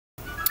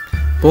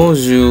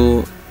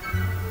Bonjour,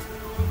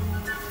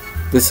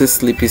 this is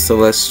Sleepy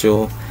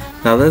Celestial.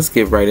 Now let's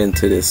get right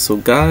into this. So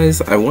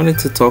guys, I wanted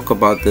to talk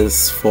about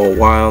this for a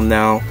while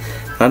now.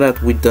 Now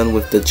that we're done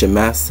with the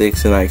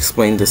gymnastics and I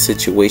explained the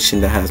situation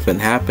that has been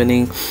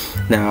happening,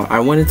 now I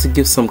wanted to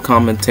give some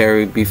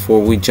commentary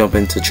before we jump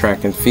into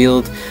track and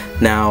field.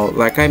 Now,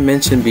 like I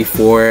mentioned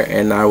before,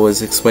 and I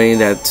was explaining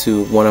that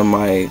to one of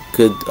my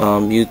good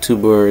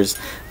YouTubers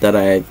that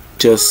I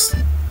just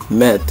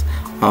met.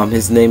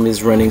 His name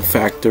is Running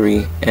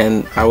Factory,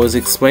 and I was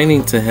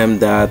explaining to him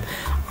that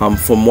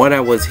from what I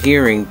was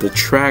hearing, the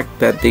track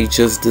that they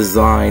just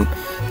designed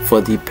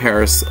for the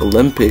Paris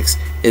Olympics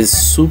is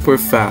super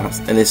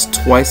fast, and it's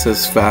twice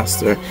as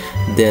faster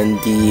than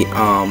the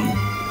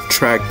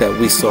track that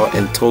we saw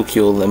in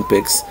Tokyo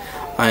Olympics,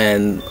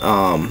 and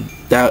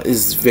that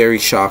is very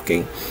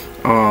shocking.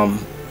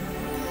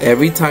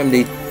 Every time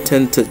they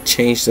tend to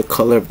change the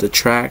color of the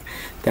track,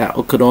 that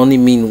could only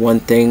mean one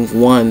thing.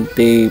 One,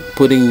 they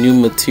putting new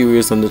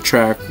materials on the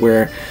track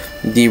where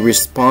the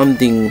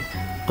responding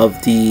of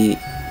the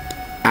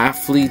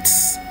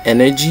athletes'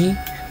 energy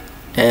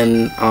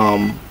and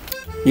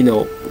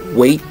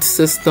weight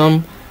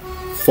system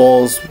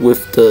falls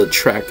with the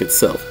track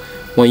itself.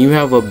 When you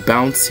have a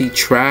bouncy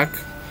track,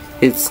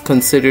 it's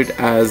considered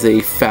as a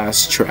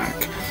fast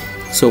track.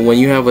 So when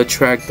you have a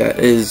track that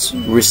is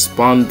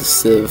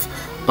responsive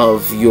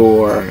of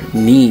your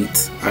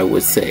needs, I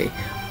would say,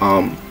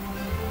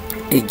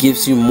 it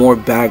gives you more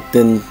back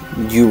than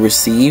you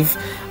receive.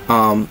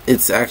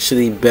 It's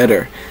actually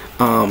better.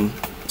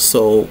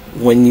 So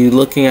when you're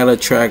looking at a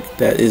track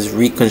that is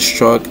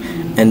reconstruct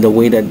and the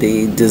way that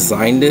they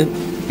designed it,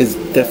 it's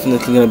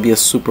definitely going to be a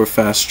super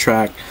fast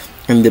track.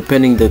 And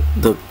depending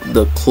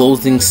the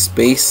closing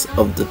space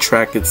of the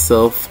track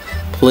itself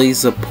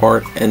plays a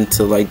part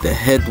into like the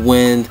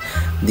headwind,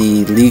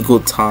 the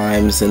legal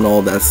times, and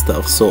all that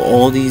stuff. So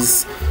all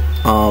these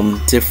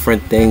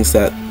different things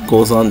that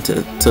goes on to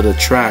the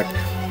track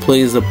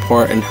plays a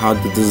part in how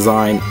the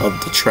design of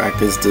the track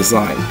is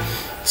designed.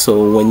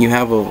 So when you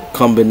have a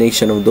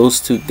combination of those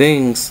two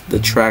things, the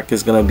track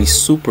is going to be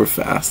super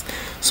fast.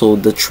 So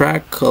the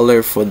track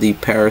color for the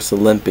Paris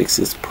Olympics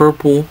is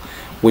purple,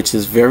 which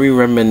is very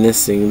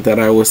reminiscent that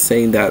I was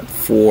saying that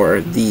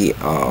for the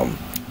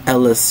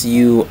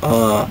LSU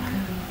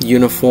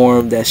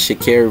uniform that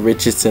Sha'Carri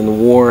Richardson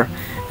wore.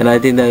 And I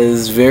think that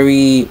is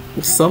very,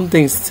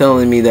 something's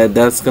telling me that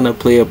that's going to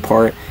play a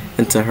part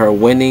into her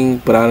winning,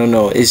 but I don't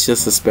know, it's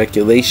just a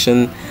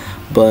speculation.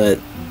 But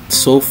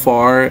so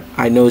far,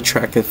 I know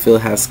track and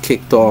field has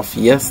kicked off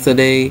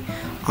yesterday,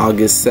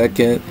 August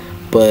 2nd,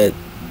 but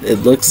it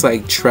looks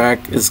like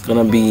track is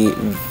gonna be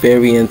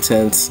very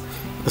intense,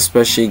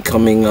 especially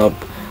coming up.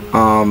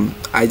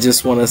 I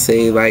just want to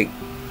say, like,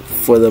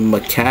 for the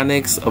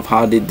mechanics of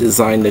how they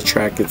design the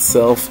track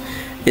itself,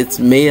 it's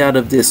made out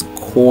of this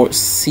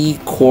sea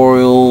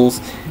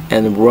corals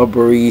and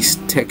rubbery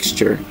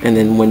texture, and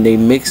then when they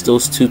mix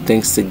those two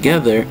things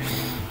together,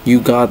 you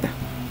got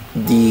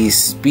the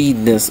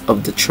speedness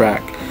of the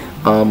track.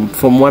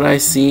 From what I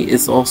see,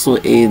 it's also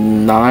a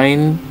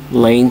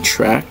 9-lane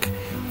track,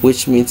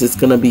 which means it's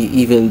gonna be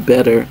even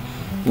better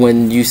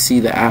when you see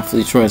the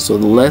athletes run. So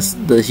less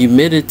the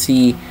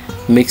humidity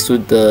mixed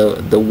with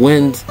the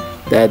wind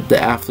that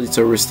the athletes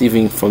are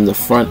receiving from the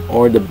front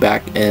or the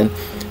back end,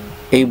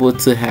 able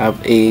to have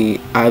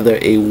either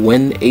a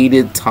wind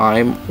aided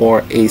time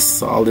or a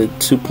solid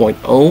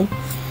 2.0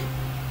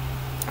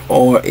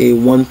 or a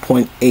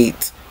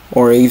 1.8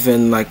 or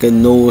even like a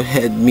no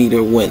head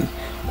meter wind.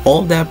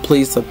 All that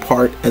plays a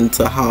part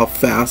into how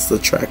fast the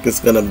track is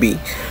gonna be.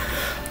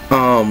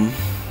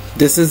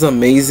 This is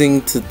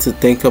amazing to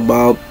think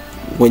about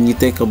when you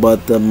think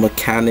about the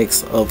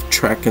mechanics of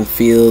track and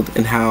field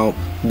and how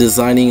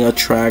designing a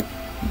track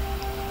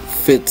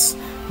fits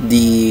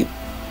the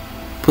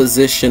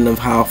position of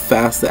how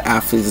fast the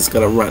athlete is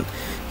gonna run.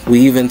 We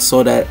even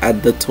saw that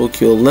at the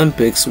Tokyo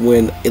Olympics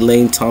when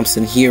Elaine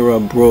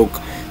Thompson-Herah broke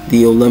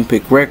the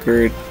Olympic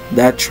record.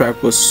 That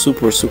track was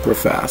super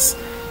fast.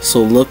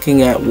 So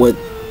looking at what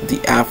the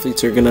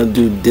athletes are gonna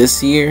do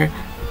this year,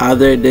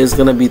 either there's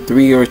gonna be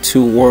 3 or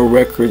 2 world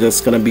records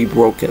that's gonna be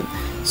broken.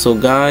 So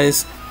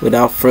guys,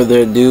 without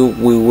further ado,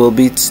 we will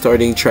be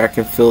starting track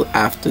and field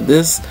after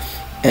this,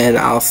 and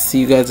I'll see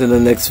you guys in the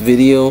next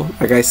video.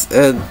 Like I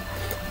said,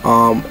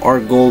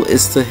 our goal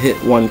is to hit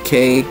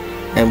 1K,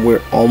 and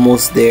we're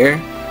almost there.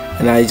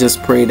 And I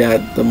just pray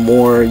that the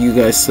more you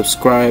guys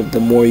subscribe, the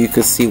more you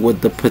can see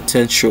what the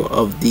potential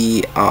of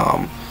the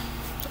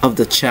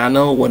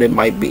channel, what it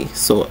might be.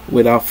 So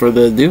without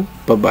further ado,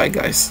 bye bye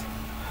guys.